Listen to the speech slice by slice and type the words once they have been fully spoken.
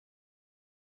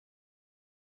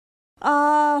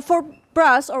For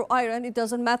brass or iron, it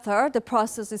doesn't matter. The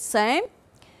process is same.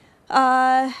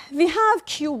 We have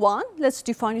Q1. Let's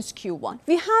define it as Q1.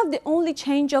 We have the only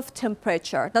change of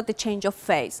temperature, not the change of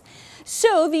phase.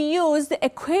 So we use the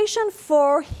equation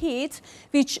for heat,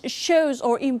 which shows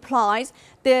or implies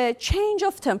the change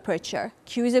of temperature.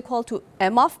 Q is equal to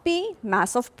M of B,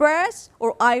 mass of brass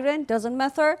or iron, doesn't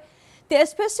matter. The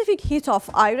specific heat of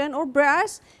iron or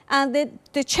brass and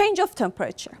the change of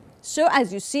temperature. So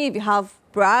as you see, we have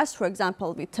brass, for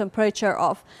example, with temperature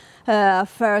of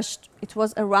first it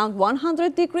was around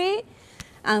 100 degree,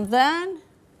 and then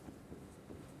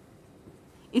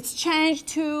it's changed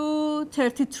to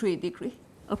 33 degree.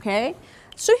 Okay,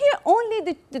 so here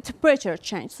only the temperature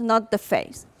changed, not the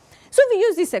phase. So we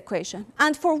use this equation,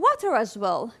 and for water as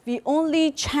well, we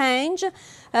only change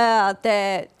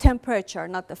the temperature,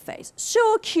 not the phase. So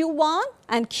Q1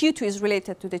 and Q2 is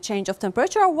related to the change of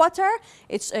temperature of water.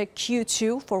 It's a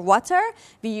Q2 for water.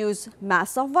 We use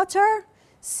mass of water,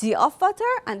 C of water,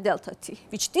 and delta T,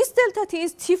 which this delta T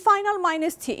is T final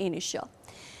minus T initial.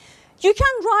 You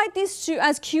can write these two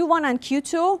as Q1 and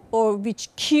Q2, or which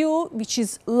Q, which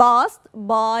is lost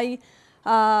by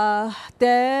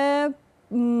the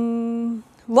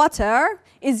water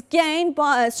is gained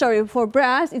by, for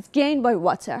brass, it's gained by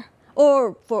water.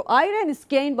 Or for iron, it's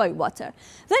gained by water.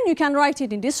 Then you can write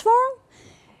it in this form.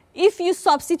 If you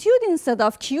substitute instead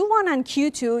of Q1 and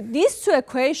Q2, these two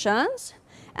equations,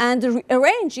 and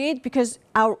rearrange it, because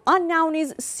our unknown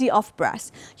is C of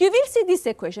brass, you will see this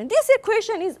equation. This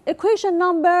equation is equation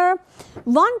number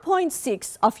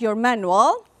 1.6 of your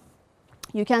manual.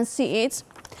 You can see it.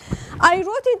 I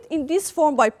wrote it in this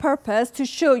form by purpose to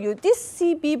show you this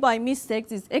CB by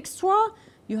mistake is extra.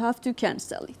 You have to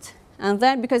cancel it. And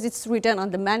then because it's written on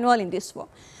the manual in this form.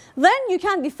 Then you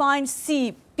can define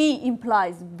CB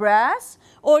implies brass,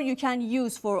 or you can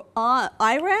use for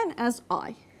iron as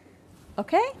I.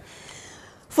 Okay?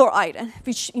 For iron,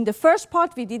 which in the first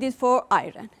part we did it for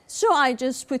iron. So I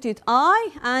just put it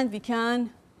I, and we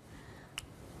can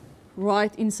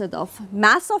write instead of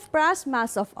mass of brass,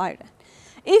 mass of iron.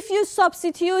 If you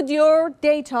substitute your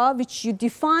data, which you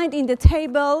defined in the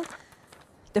table,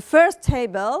 the first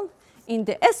table, in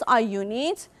the SI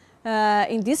unit,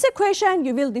 in this equation,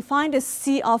 you will define the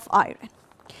C of iron.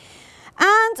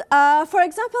 And for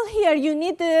example, here you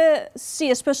need the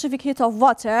C, specific heat of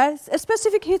water. A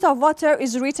specific heat of water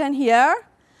is written here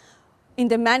in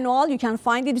the manual. You can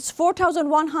find it. It's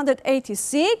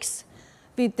 4,186.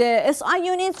 With the SI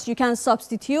units, you can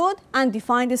substitute and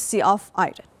define the C of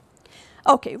iron.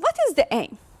 Okay, what is the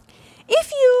aim?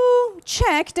 If you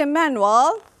check the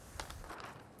manual,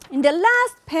 in the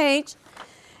last page,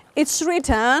 it's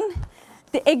written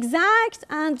the exact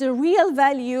and the real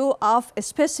value of a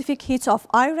specific heat of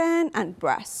iron and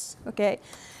brass. Okay,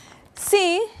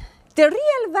 see, the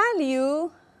real value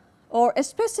or a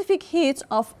specific heat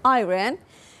of iron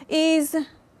is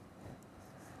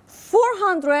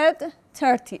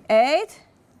 438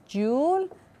 joule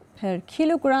per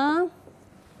kilogram.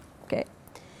 Okay.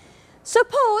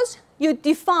 Suppose you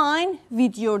define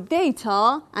with your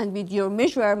data and with your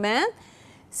measurement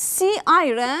C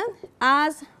iron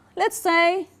as, let's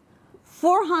say,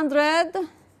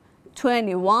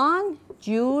 421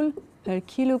 joule per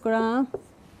kilogram.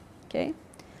 Okay.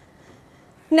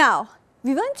 Now,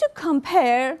 we want to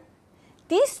compare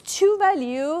these two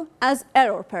values as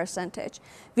error percentage,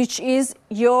 which is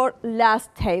your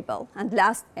last table and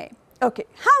last aim. Okay,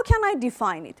 how can I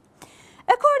define it?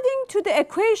 According to the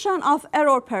equation of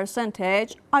error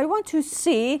percentage, I want to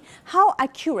see how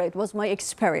accurate was my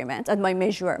experiment and my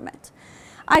measurement.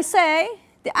 I say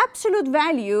the absolute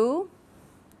value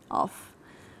of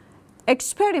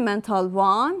experimental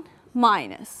one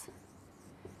minus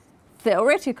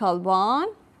theoretical one,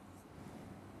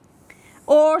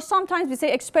 or sometimes we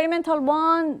say experimental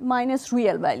one minus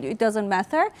real value, it doesn't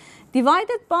matter,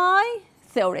 divided by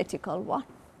theoretical one.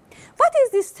 What is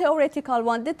this theoretical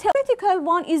one? The theoretical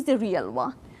one is the real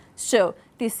one. So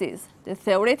this is the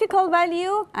theoretical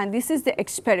value and this is the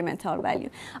experimental value.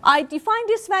 I define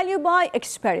this value by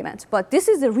experiment, but this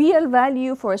is the real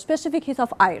value for a specific heat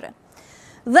of iron.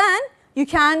 Then you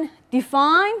can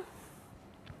define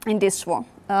in this form.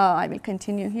 I will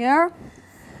continue here.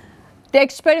 The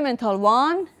experimental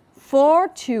one,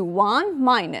 421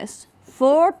 minus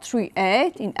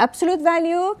 438 in absolute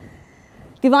value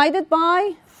divided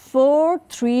by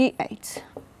 438.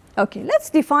 Okay, let's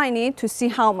define it to see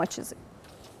how much is it.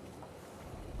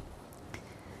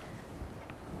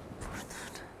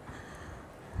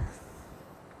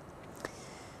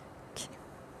 Okay.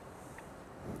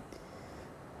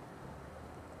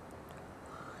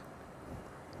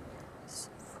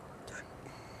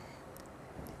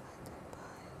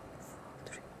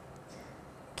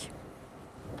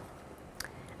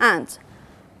 and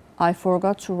I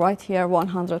forgot to write here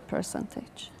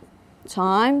 100%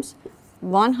 times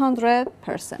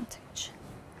 100%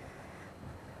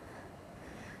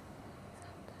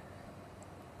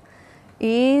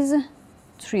 is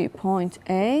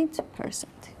 3.8%.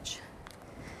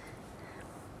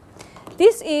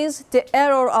 This is the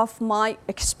error of my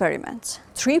experiment,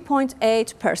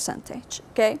 3.8%.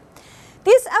 Okay?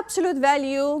 This absolute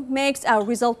value makes our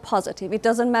result positive. It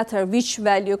doesn't matter which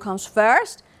value comes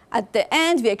first. At the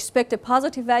end, we expect a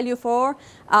positive value for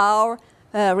our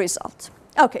result.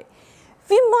 Okay,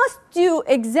 we must do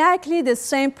exactly the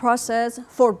same process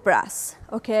for brass.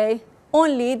 Okay,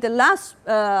 only the last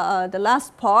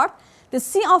part, the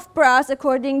C of brass,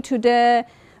 according to the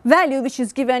value which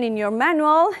is given in your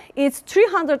manual, is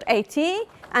 380,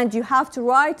 and you have to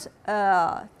write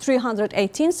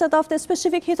 380 instead of the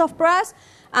specific heat of brass,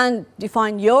 and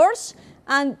define yours,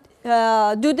 and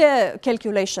do the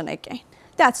calculation again.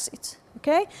 That's it,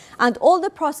 okay? And all the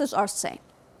processes are same.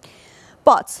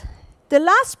 But the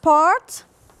last part,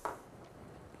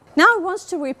 now I want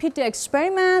to repeat the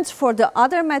experiment for the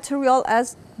other material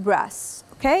as brass,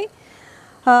 okay?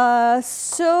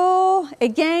 So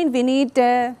again, we need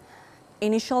the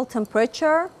initial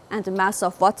temperature and the mass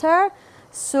of water.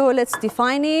 So let's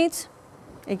define it.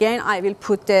 Again, I will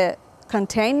put the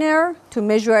container to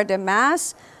measure the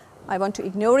mass. I want to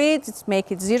ignore it, let's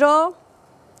make it 0.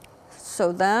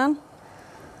 So then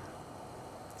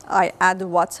I add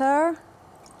water.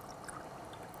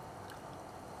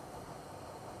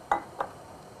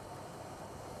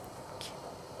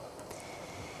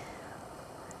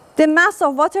 The mass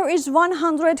of water is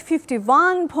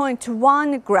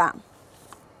 151.1 gram.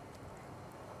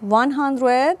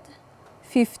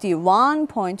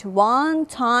 151.1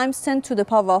 times 10 to the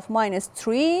power of minus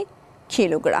 3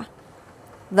 kilogram.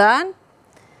 Then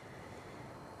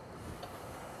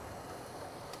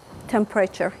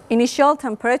temperature, initial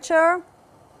temperature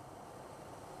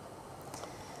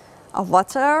of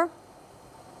water,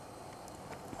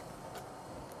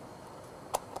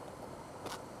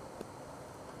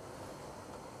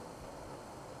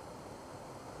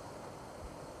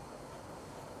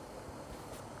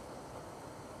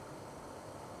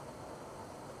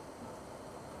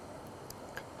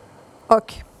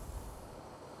 okay,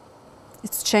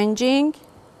 it's changing.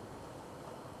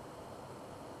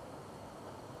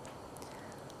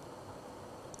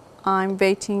 I'm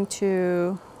waiting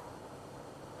to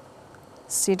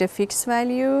see the fixed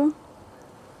value.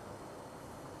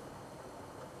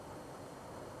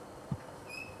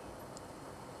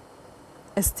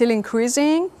 It's still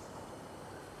increasing.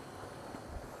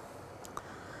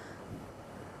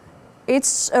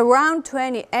 It's around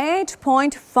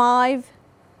 28.5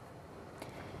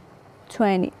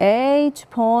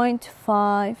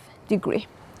 degree.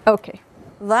 Okay,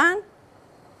 then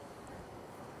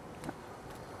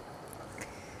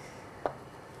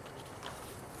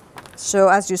so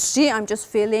as you see, I'm just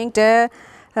filling the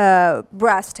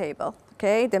brass table.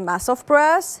 Okay, the mass of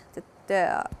brass,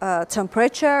 the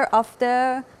temperature of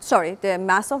the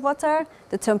mass of water,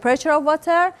 the temperature of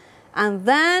water, and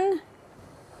then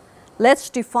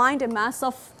let's define the mass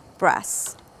of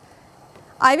brass.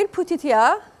 I will put it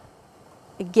here.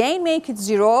 Again, make it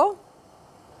 0.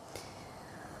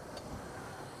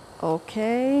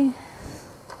 Okay.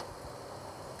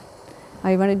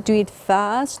 I want to do it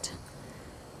fast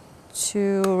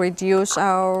to reduce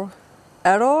our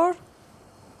error.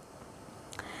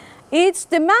 It's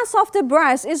the mass of the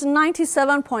brass is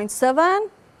 97.7.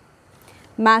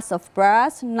 Mass of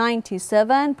brass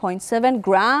 97.7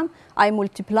 gram. I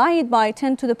multiply it by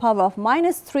 10 to the power of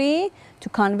minus 3 to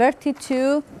convert it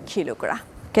to kilogram.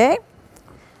 Okay.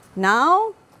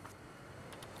 Now,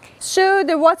 so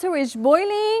the water is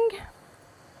boiling.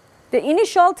 The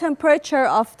initial temperature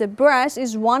of the brass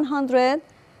is 100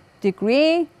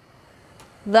 degree.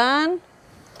 Then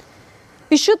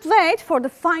we should wait for the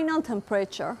final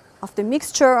temperature of the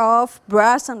mixture of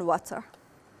brass and water.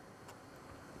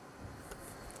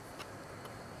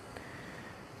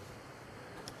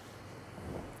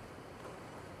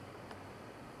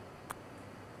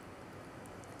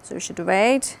 So we should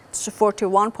wait. It's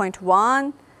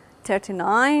 41.1,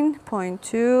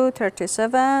 39.2,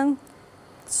 37.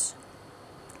 It's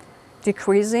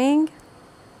decreasing.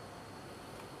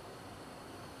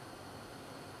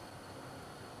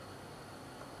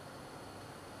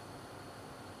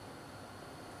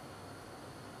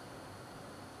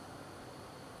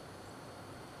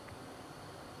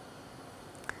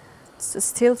 It's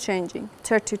still changing.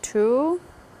 32.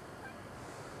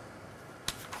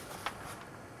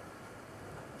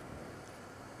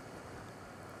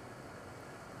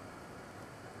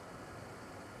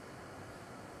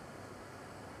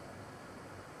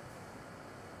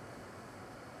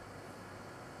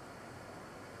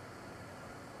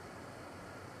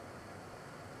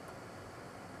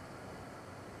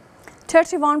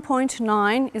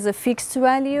 31.9 is a fixed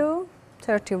value,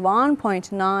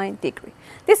 31.9 degree.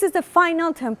 This is the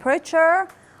final temperature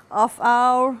of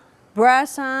our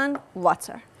brass and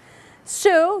water.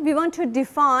 So we want to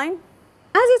define,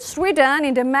 as it's written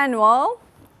in the manual,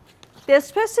 the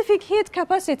specific heat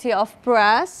capacity of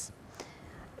brass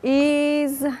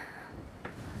is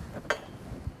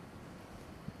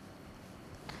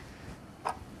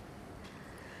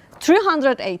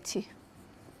 380.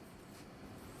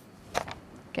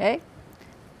 Okay,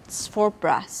 it's for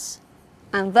brass.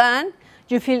 And then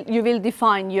you will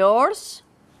define yours.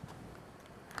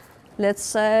 Let's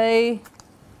say,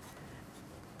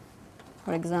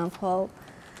 for example,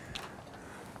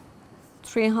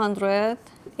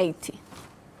 380.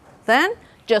 Then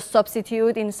just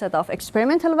substitute instead of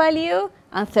experimental value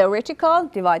and theoretical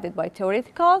divided by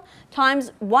theoretical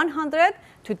times 100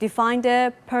 to define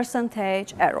the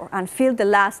percentage error and fill the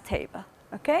last table.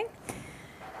 Okay.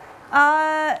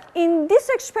 In this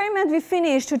experiment, we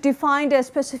finished to define the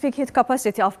specific heat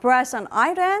capacity of brass and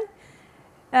iron.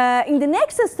 In the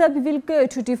next step, we will go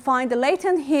to define the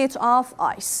latent heat of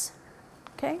ice.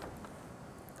 Okay.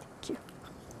 Thank you.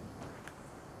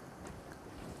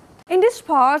 In this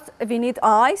part, we need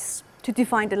ice to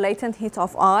define the latent heat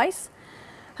of ice.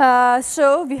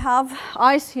 So we have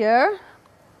ice here.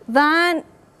 Then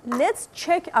let's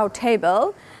check our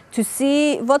table to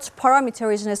see what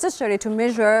parameter is necessary to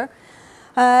measure.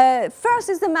 First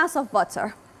is the mass of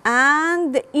water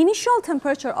and the initial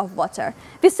temperature of water.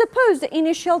 We suppose the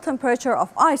initial temperature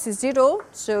of ice is 0,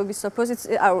 so we suppose it's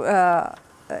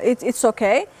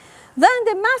okay. Then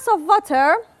the mass of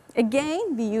water,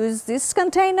 again, we use this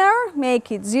container,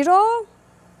 make it 0,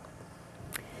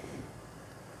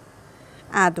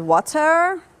 add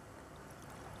water.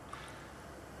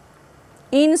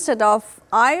 Instead of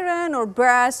iron or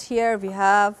brass, here we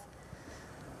have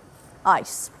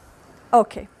ice.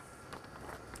 Okay.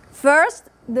 First,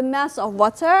 the mass of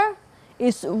water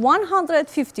is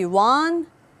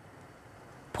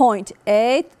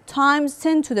 151.8 times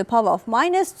 10 to the power of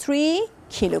minus 3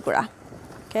 kilogram.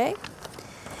 Okay.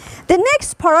 The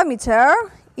next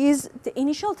parameter is the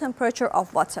initial temperature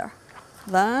of water.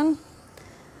 Then,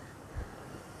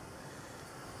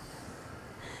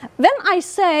 when I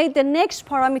say the next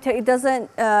parameter, it doesn't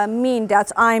mean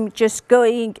that I'm just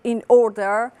going in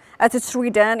order as it's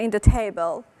written in the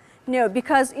table. No,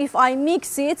 because if I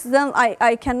mix it, then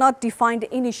I cannot define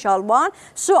the initial one.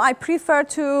 So I prefer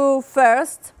to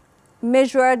first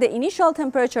measure the initial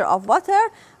temperature of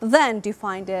water, then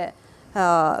define the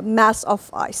mass of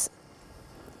ice.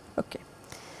 Okay.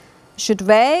 Should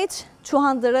wait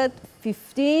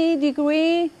 250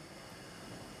 degree.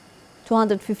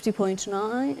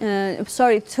 250.9,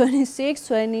 sorry, 26,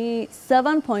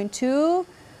 27.2,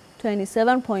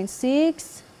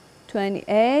 27.6,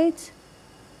 28,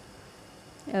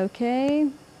 okay,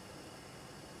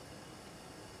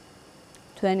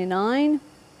 29,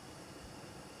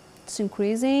 it's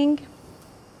increasing.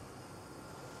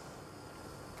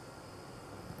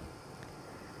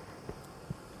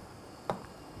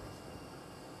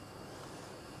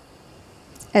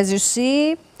 As you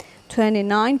see,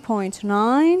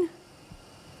 29.9.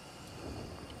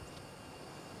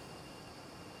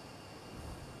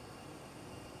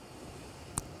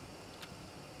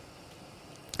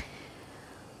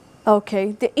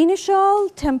 Okay, the initial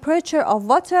temperature of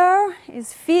water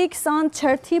is fixed on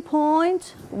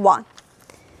 30.1.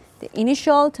 The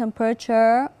initial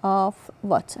temperature of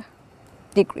water,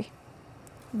 degree.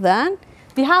 Then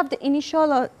we have the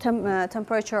initial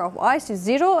temperature of ice is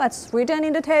 0, as written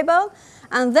in the table.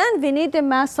 And then we need the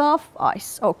mass of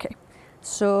ice. Okay,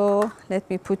 so let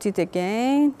me put it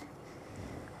again.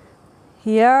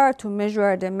 Here, to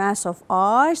measure the mass of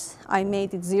ice, I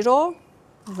made it 0.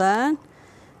 Then,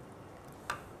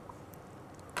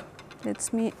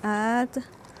 let me add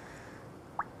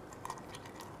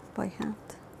by hand.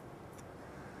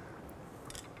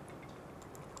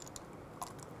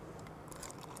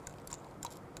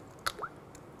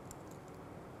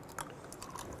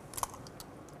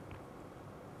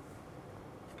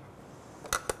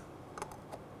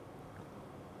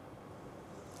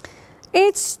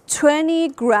 It's 20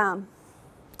 gram,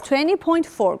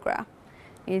 20.4 gram.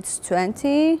 It's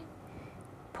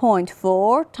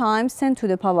 20.4 times 10 to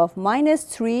the power of minus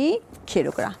 3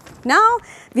 kilogram. Now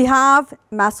we have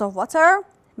mass of water,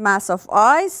 mass of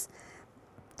ice,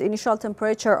 the initial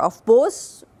temperature of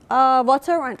both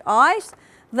water and ice.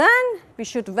 Then we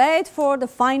should wait for the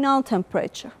final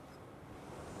temperature.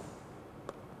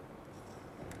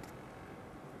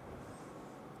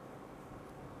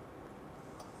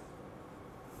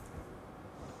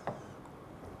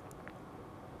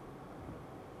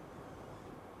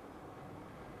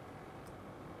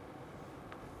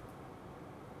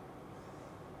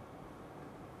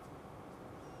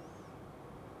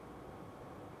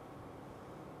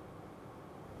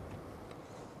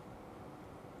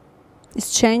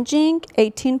 is changing,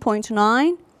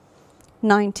 18.9,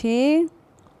 90,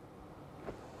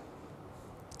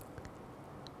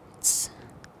 it's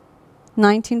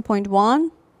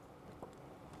 19.1,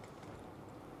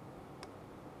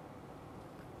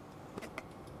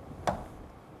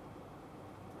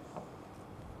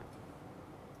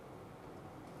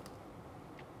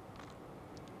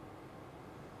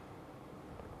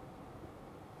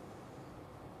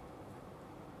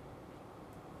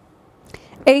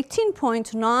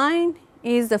 18.9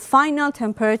 is the final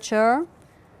temperature,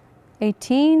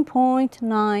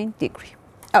 18.9 degree.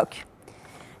 Okay.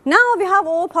 Now we have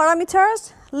all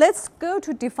parameters. Let's go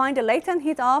to define the latent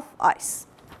heat of ice.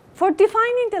 For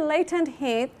defining the latent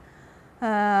heat,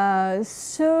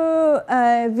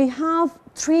 we have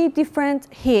three different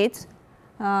heats,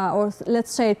 or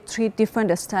let's say three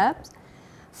different steps.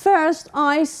 First,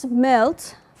 ice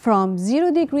melts from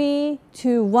 0 degree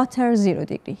to water 0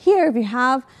 degree. Here we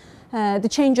have the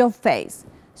change of phase.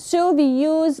 So we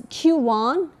use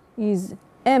Q1 is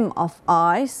M of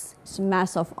ice, it's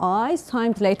mass of ice,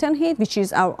 times latent heat, which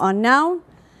is our unknown.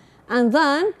 And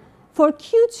then for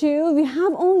Q2, we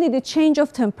have only the change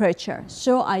of temperature.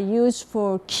 So I use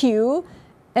for Q,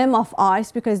 M of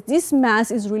ice, because this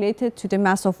mass is related to the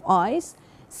mass of ice,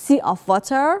 C of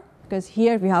water, because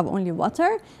here we have only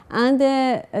water, and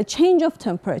the change of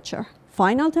temperature,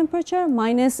 final temperature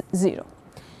minus 0.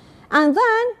 And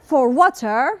then for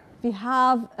water, we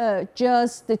have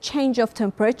just the change of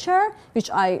temperature,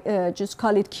 which I just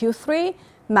call it Q3,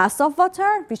 mass of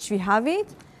water, which we have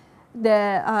it,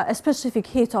 the specific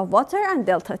heat of water, and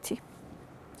delta T.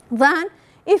 Then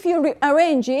if you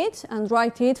rearrange it and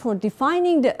write it for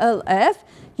defining the LF,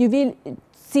 you will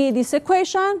see this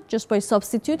equation. Just by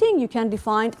substituting, you can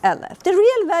define LF. The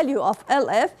real value of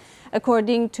LF,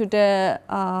 according to the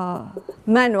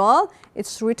manual,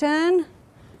 it's written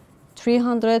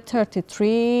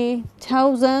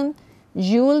 333,000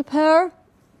 joule per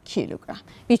kilogram,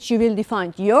 which you will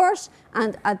define yours.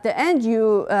 And at the end,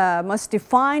 you must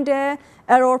define the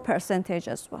error percentage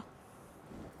as well.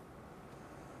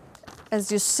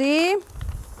 As you see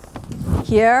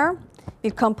here, we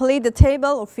complete the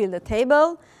table or fill the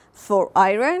table for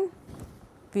iron.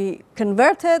 We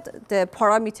converted the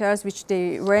parameters which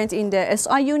they weren't in the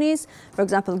SI units, for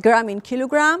example, gram in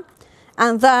kilogram,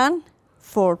 and then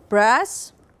for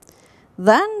brass,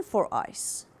 then for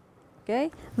ice.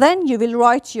 Okay? Then you will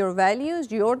write your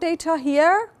values, your data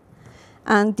here,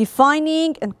 and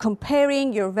defining and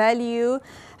comparing your value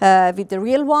with the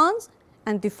real ones,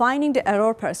 and defining the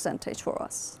error percentage for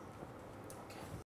us.